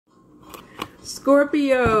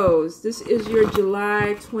Scorpios, this is your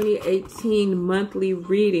July 2018 monthly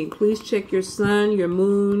reading. Please check your sun, your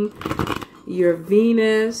moon, your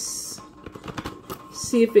Venus.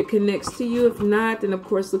 See if it connects to you. If not, then of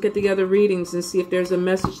course look at the other readings and see if there's a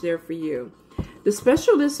message there for you. The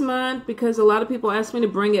special this month, because a lot of people asked me to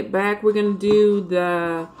bring it back, we're going to do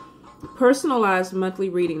the personalized monthly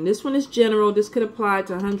reading. This one is general. This could apply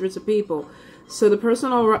to hundreds of people. So the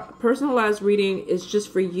personalized reading is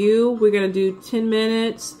just for you. We're going to do 10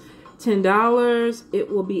 minutes, $10. It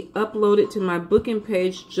will be uploaded to my booking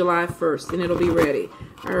page July 1st, and it'll be ready.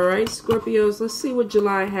 All right, Scorpios, let's see what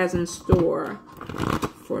July has in store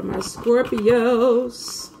for my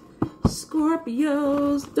Scorpios.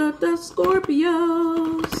 Scorpios,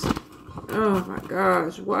 Scorpios. Oh my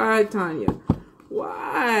gosh, why, Tanya?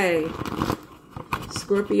 Why?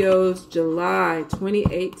 Scorpios, July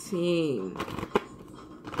 2018.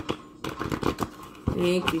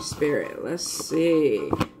 Thank you, Spirit. Let's see.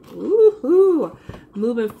 Woohoo!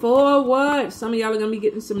 Moving forward. Some of y'all are going to be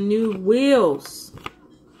getting some new wheels.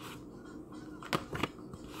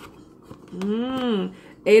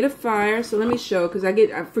 Eight of Fire. So let me show, because I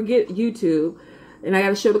forget YouTube, and I got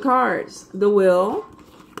to show the cards. The Wheel.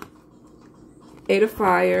 Eight of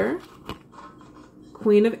Fire.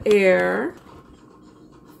 Queen of Air.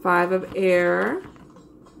 Five of Air.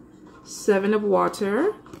 Seven of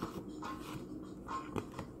Water.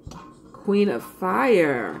 Queen of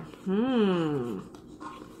Fire. The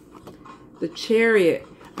Chariot.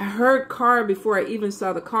 I heard card before I even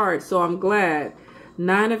saw the card, so I'm glad.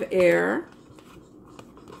 Nine of Air.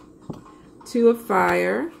 Two of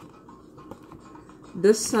Fire.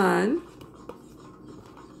 The Sun.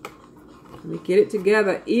 Let me get it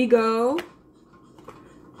together. Ego.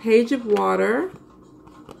 Page of Water.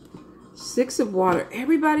 Six of Water.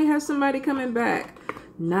 Everybody has somebody coming back.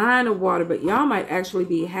 Nine of Water, but y'all might actually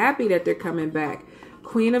be happy that they're coming back.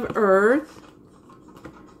 Queen of Earth.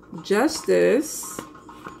 Justice.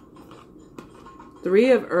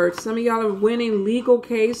 Three of Earth. Some of y'all are winning legal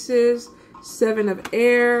cases. Seven of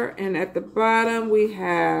Air. And at the bottom we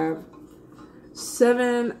have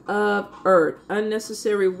Seven of Earth.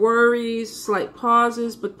 Unnecessary worries, slight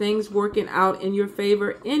pauses, but things working out in your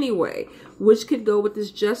favor anyway, which could go with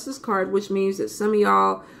this Justice card, which means that some of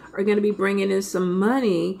y'all are going to be bringing in some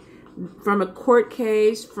money from a court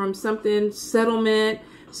case, from something, settlement,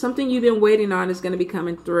 something you've been waiting on is going to be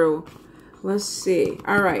coming through. Let's see.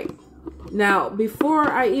 All right. Now,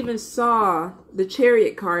 before I even saw the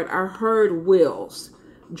Chariot card, I heard wheels,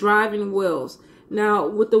 driving wheels. Now,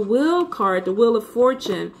 with the Wheel card, the Wheel of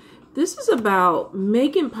Fortune, this is about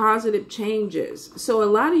making positive changes. So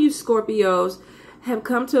a lot of you Scorpios have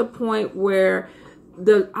come to a point where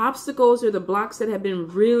the obstacles or the blocks that have been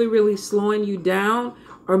really, really slowing you down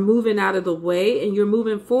are moving out of the way and you're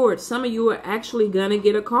moving forward. Some of you are actually going to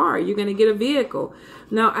get a car. You're going to get a vehicle.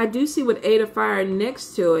 Now, I do see with Eight of Fire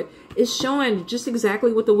next to it, it's showing just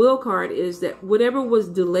exactly what the Wheel card is, that whatever was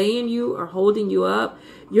delaying you or holding you up,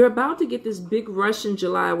 you're about to get this big rush in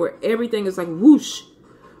July where everything is like whoosh.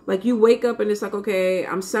 Like you wake up and it's like, okay,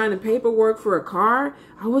 I'm signing paperwork for a car.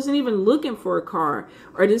 I wasn't even looking for a car.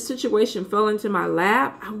 Or this situation fell into my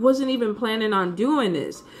lap. I wasn't even planning on doing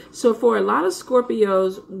this. So for a lot of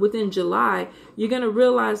Scorpios within July, you're going to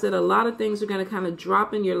realize that a lot of things are going to kind of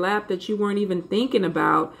drop in your lap that you weren't even thinking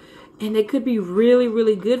about. And it could be really,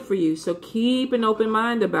 really good for you. So keep an open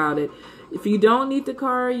mind about it. If you don't need the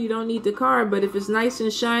car, you don't need the car. But if it's nice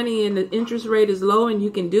and shiny and the interest rate is low and you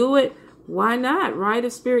can do it, why not, right?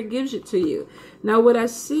 If Spirit gives it to you. Now, what I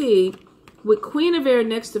see with Queen of Air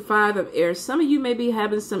next to Five of Air, some of you may be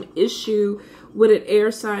having some issue with an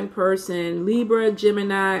air sign person, Libra,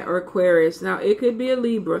 Gemini, or Aquarius. Now, it could be a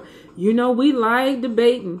Libra. You know, we like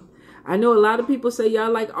debating. I know a lot of people say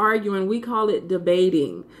y'all like arguing. We call it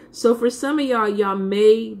debating. So for some of y'all, y'all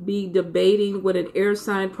may be debating with an air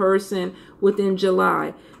sign person within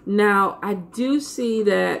July. Now, I do see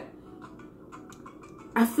that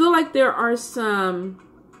I feel like there are some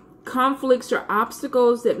conflicts or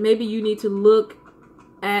obstacles that maybe you need to look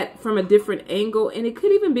at from a different angle. And it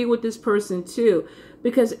could even be with this person too,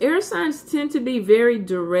 because air signs tend to be very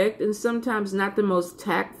direct and sometimes not the most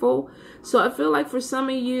tactful. So I feel like for some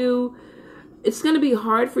of you, it's going to be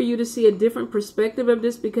hard for you to see a different perspective of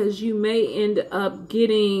this, because you may end up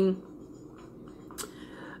getting,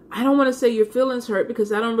 I don't want to say your feelings hurt,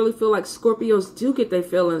 because I don't really feel like Scorpios do get their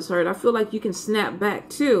feelings hurt. I feel like you can snap back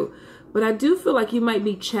too. But I do feel like you might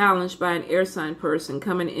be challenged by an air sign person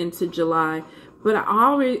coming into July. But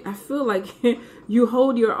I feel like you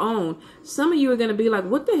hold your own. Some of you are going to be like,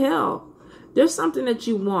 what the hell? There's something that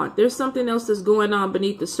you want. There's something else that's going on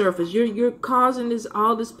beneath the surface. You're causing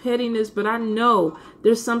all this pettiness, but I know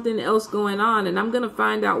there's something else going on, and I'm going to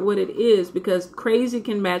find out what it is, because crazy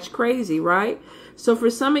can match crazy, right? So for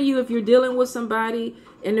some of you, if you're dealing with somebody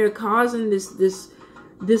and they're causing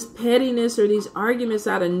this pettiness or these arguments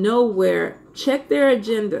out of nowhere, check their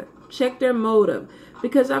agenda, check their motive,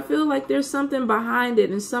 because I feel like there's something behind it,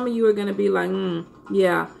 and some of you are going to be like,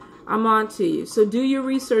 yeah, I'm on to you. So do your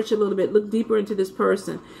research a little bit. Look deeper into this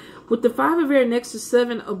person. With the 5 of air next to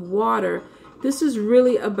 7 of water, this is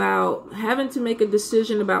really about having to make a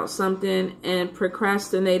decision about something and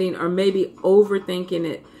procrastinating or maybe overthinking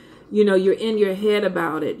it. You know, you're in your head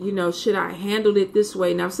about it. You know, should I handle it this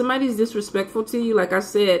way? Now, if somebody's disrespectful to you, like I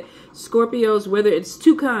said, Scorpios, whether it's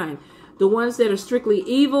two kind, the ones that are strictly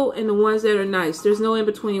evil and the ones that are nice. There's no in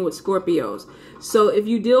between with Scorpios. So if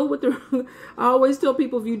you deal with the, I always tell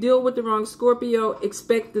people, if you deal with the wrong Scorpio,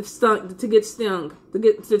 expect to get stung.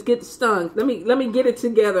 Let me get it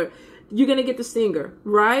together. You're gonna get the stinger,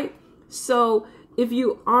 right? So if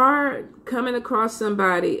you are coming across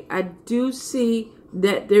somebody, I do see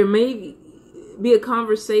that there may be a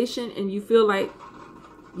conversation and you feel like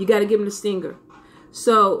you got to give them the stinger.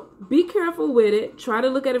 So be careful with it. Try to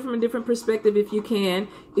look at it from a different perspective if you can.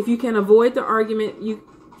 If you can avoid the argument, you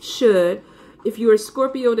should. If you're a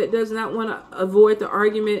Scorpio that does not want to avoid the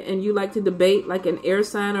argument and you like to debate like an air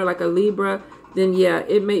sign or like a Libra, then yeah,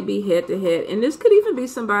 it may be head to head. And this could even be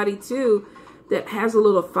somebody too that has a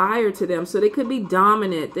little fire to them. So they could be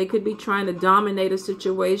dominant. They could be trying to dominate a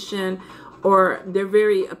situation, or they're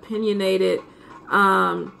very opinionated,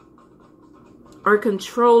 or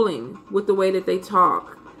controlling with the way that they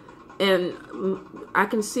talk. And I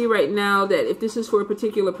can see right now that if this is for a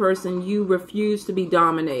particular person, you refuse to be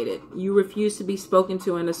dominated. You refuse to be spoken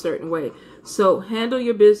to in a certain way. So handle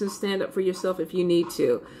your business, stand up for yourself if you need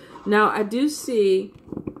to. Now, I do see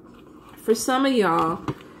for some of y'all,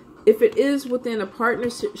 if it is within a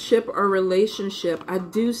partnership or relationship, I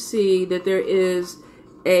do see that there is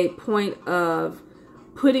a point of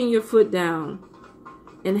putting your foot down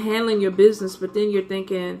and handling your business, but then you're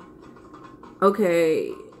thinking,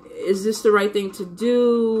 okay, is this the right thing to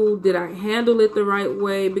do? Did I handle it the right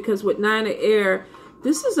way? Because with 9 of air,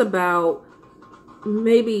 this is about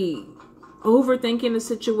maybe overthinking the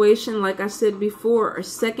situation, like I said before, or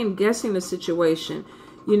second guessing the situation.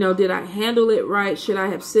 You know, did I handle it right? Should I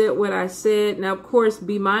have said what I said? Now, of course,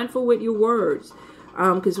 be mindful with your words.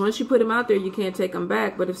 Because once you put them out there, you can't take them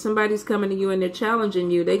back. But if somebody's coming to you and they're challenging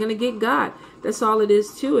you, they're going to get got. That's all it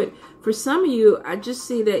is to it. For some of you, I just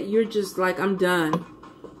see that you're just like, I'm done.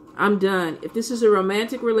 I'm done. If this is a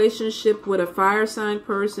romantic relationship with a fire sign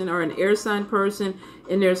person or an air sign person,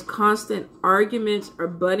 and there's constant arguments or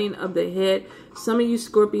butting of the head, some of you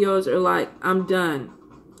Scorpios are like, I'm done.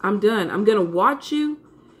 I'm done. I'm going to watch you.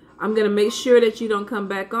 I'm going to make sure that you don't come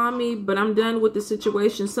back on me, but I'm done with the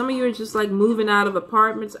situation. Some of you are just like moving out of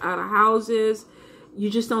apartments, out of houses.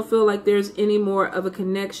 You just don't feel like there's any more of a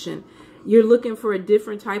connection. You're looking for a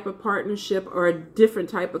different type of partnership or a different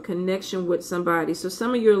type of connection with somebody. So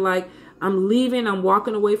some of you are like, I'm leaving, I'm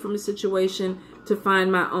walking away from a situation to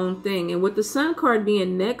find my own thing. And with the Sun card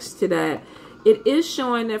being next to that, it is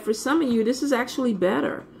showing that for some of you, this is actually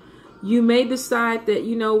better. You may decide that,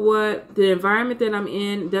 you know what, the environment that I'm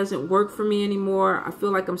in doesn't work for me anymore. I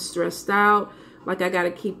feel like I'm stressed out, like I got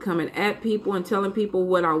to keep coming at people and telling people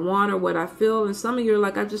what I want or what I feel. And some of you are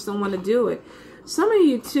like, I just don't want to do it. Some of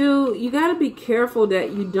you too, you got to be careful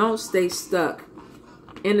that you don't stay stuck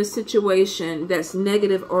in a situation that's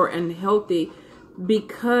negative or unhealthy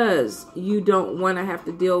because you don't want to have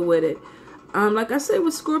to deal with it. Like I said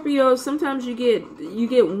with Scorpio, sometimes you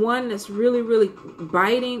get one that's really, really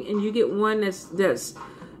biting, and you get one that's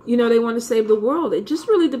you know, they want to save the world. It just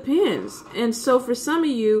really depends. And so for some of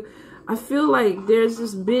you, I feel like there's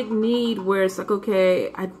this big need where it's like,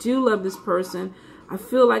 okay, I do love this person. I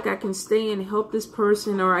feel like I can stay and help this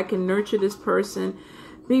person, or I can nurture this person.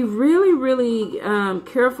 Be really, really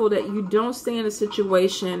careful that you don't stay in a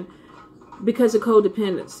situation because of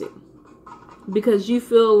codependency. Because you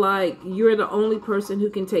feel like you're the only person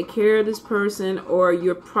who can take care of this person, or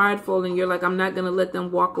you're prideful and you're like, I'm not going to let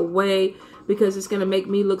them walk away because it's going to make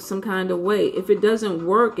me look some kind of way. If it doesn't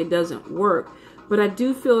work, it doesn't work. But I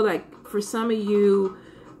do feel like for some of you,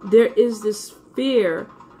 there is this fear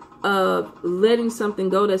of letting something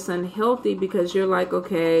go that's unhealthy because you're like,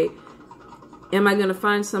 okay, am I going to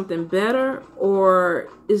find something better, or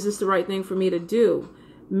is this the right thing for me to do?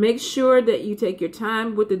 Make sure that you take your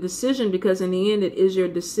time with the decision, because in the end, it is your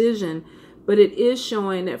decision. But it is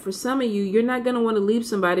showing that for some of you, you're not going to want to leave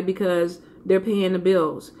somebody because they're paying the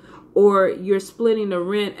bills, or you're splitting the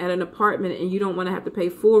rent at an apartment and you don't want to have to pay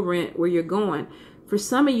full rent where you're going. For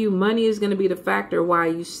some of you, money is going to be the factor why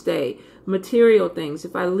you stay. Material things.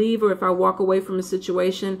 If I leave or if I walk away from a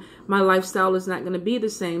situation, my lifestyle is not going to be the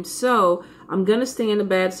same. So I'm going to stay in a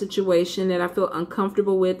bad situation that I feel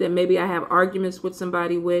uncomfortable with, that maybe I have arguments with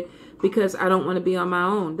somebody with, because I don't want to be on my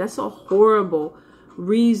own. That's a horrible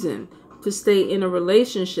reason to stay in a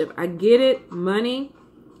relationship. I get it. Money.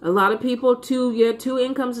 A lot of people, two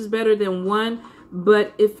incomes is better than one.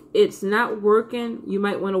 But if it's not working, you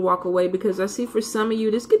might want to walk away, because I see for some of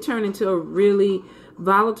you, this could turn into a really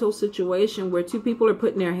volatile situation where two people are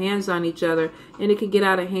putting their hands on each other and it could get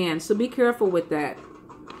out of hand. So be careful with that.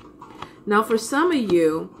 Now, for some of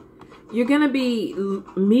you, you're going to be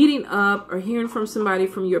meeting up or hearing from somebody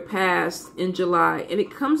from your past in July, and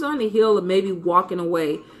it comes on the heel of maybe walking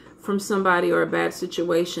away from somebody or a bad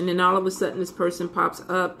situation, and all of a sudden this person pops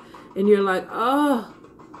up and you're like, oh,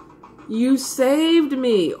 you saved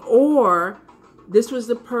me, or this was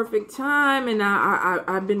the perfect time, and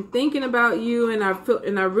I've been thinking about you, and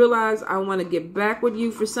I realize I want to get back with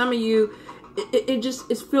you. For some of you,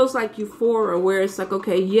 it feels like euphoria, where it's like,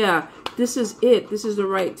 okay, yeah, this is it. This is the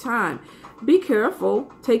right time. Be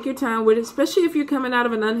careful. Take your time with it, especially if you're coming out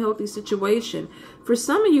of an unhealthy situation. For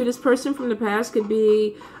some of you, this person from the past could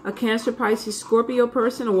be a Cancer, Pisces, Scorpio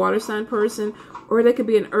person, a water sign person, or they could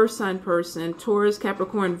be an earth sign person, Taurus,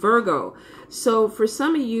 Capricorn, Virgo. So for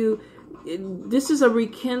some of you, this is a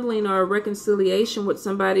rekindling or a reconciliation with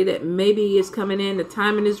somebody that maybe is coming in, the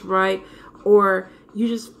timing is right, or you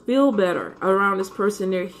just feel better around this person.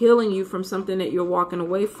 They're healing you from something that you're walking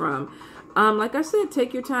away from. Like I said,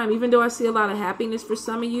 take your time. Even though I see a lot of happiness for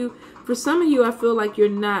some of you, I feel like you're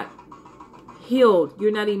not healed.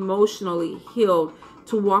 You're not emotionally healed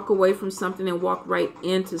to walk away from something and walk right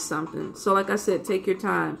into something. So like I said, take your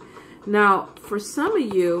time. Now, for some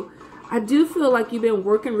of you, I do feel like you've been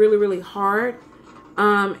working really, really hard.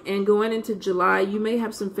 And going into July, you may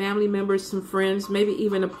have some family members, some friends, maybe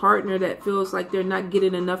even a partner that feels like they're not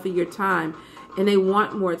getting enough of your time and they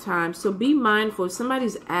want more time. So be mindful. If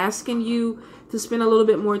somebody's asking you to spend a little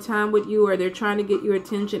bit more time with you, or they're trying to get your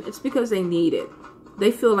attention, it's because they need it.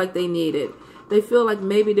 They feel like they need it. They feel like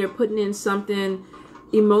maybe they're putting in something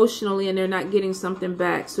emotionally and they're not getting something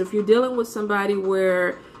back. So if you're dealing with somebody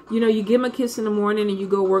where, you know, you give them a kiss in the morning and you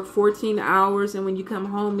go work 14 hours, and when you come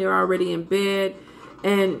home, they're already in bed,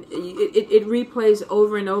 and it replays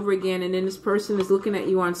over and over again, and then this person is looking at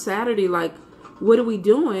you on Saturday like, what are we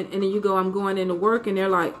doing? And then you go, I'm going into work, and they're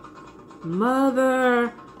like,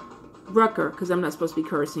 mother rucker, because I'm not supposed to be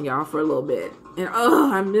cursing y'all for a little bit, and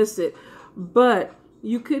oh, I miss it. But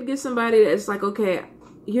you could get somebody that's like, okay,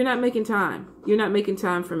 you're not making time. You're not making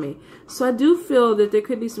time for me. So I do feel that there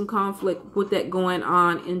could be some conflict with that going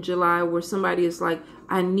on in July, where somebody is like,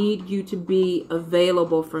 I need you to be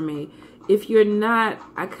available for me. If you're not,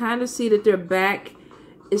 I kind of see that their back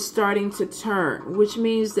is starting to turn, which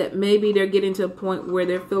means that maybe they're getting to a point where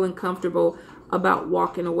they're feeling comfortable about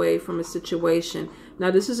walking away from a situation.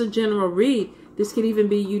 Now, this is a general read. This could even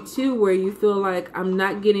be you too, where you feel like, I'm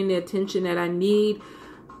not getting the attention that I need.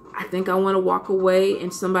 I think I want to walk away,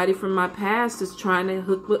 and somebody from my past is trying to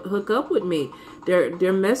hook up with me. They're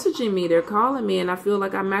messaging me, they're calling me, and I feel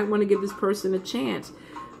like I might want to give this person a chance.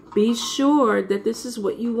 Be sure that this is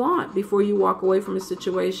what you want before you walk away from a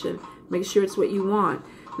situation. Make sure it's what you want.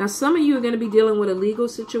 Now, some of you are going to be dealing with a legal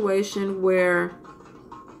situation where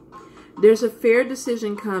there's a fair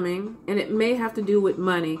decision coming, and it may have to do with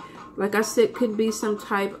money. Like I said, could be some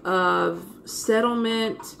type of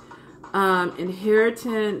settlement,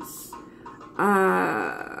 inheritance.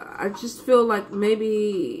 I just feel like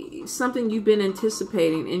maybe something you've been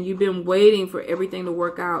anticipating, and you've been waiting for everything to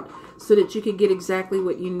work out so that you could get exactly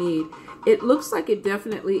what you need. It looks like it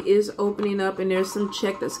definitely is opening up, and there's some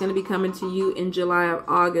check that's going to be coming to you in July or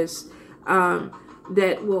August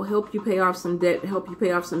that will help you pay off some debt, help you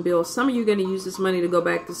pay off some bills. Some of you are going to use this money to go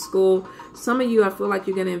back to school. Some of you, I feel like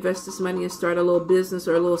you're going to invest this money and start a little business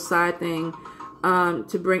or a little side thing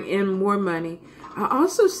to bring in more money. I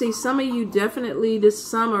also see some of you definitely this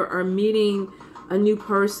summer are meeting a new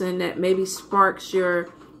person that maybe sparks your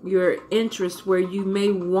interest, where you may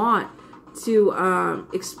want to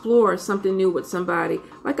explore something new with somebody.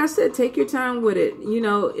 Like I said, take your time with it. You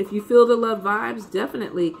know, if you feel the love vibes,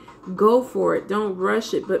 definitely go for it. Don't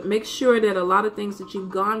rush it, but make sure that a lot of things that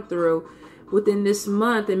you've gone through within this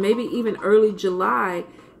month, and maybe even early July,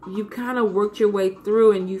 you kind of worked your way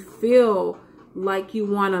through, and you feel like you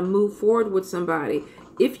want to move forward with somebody.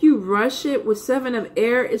 if you rush it with 7 of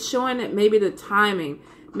air, it's showing that maybe the timing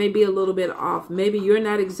may be a little bit off. Maybe you're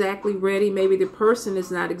not exactly ready. Maybe the person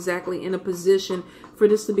is not exactly in a position for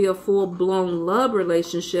this to be a full-blown love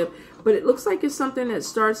relationship. But it looks like it's something that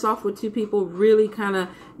starts off with 2 people really kind of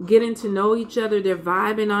getting to know each other. They're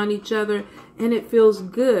vibing on each other, and it feels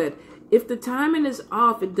good. If the timing is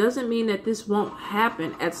off, it doesn't mean that this won't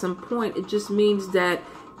happen at some point. It just means that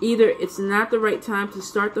either it's not the right time to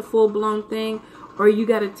start the full-blown thing, or you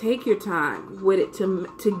got to take your time with it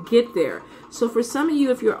to get there. So for some of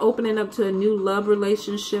you, if you're opening up to a new love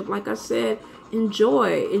relationship, like I said,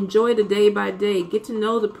 enjoy the day by day. Get to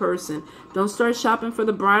know the person. Don't start shopping for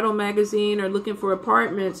the bridal magazine or looking for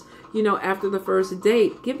apartments, you know, after the first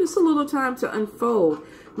date. Give this a little time to unfold.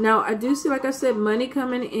 Now, I do see, like I said, money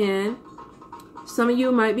coming in. Some of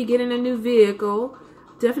you might be getting a new vehicle.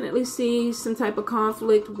 Definitely see some type of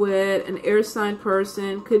conflict with an air sign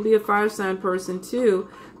person. Could be a fire sign person too.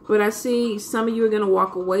 But I see some of you are going to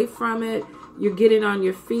walk away from it. You're getting on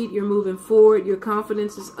your feet. You're moving forward. Your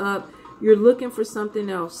confidence is up. You're looking for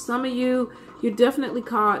something else. Some of you, you're definitely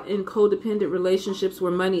caught in codependent relationships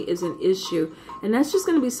where money is an issue. And that's just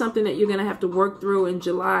going to be something that you're going to have to work through in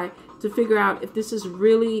July to figure out if this is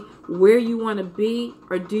really where you want to be,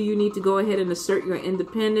 or do you need to go ahead and assert your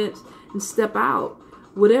independence and step out.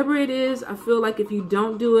 Whatever it is, I feel like if you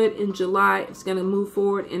don't do it in July, it's going to move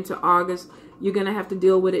forward into August. You're going to have to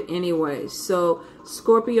deal with it anyway. So,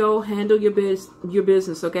 Scorpio, handle your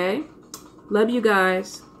business, okay? Love you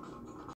guys.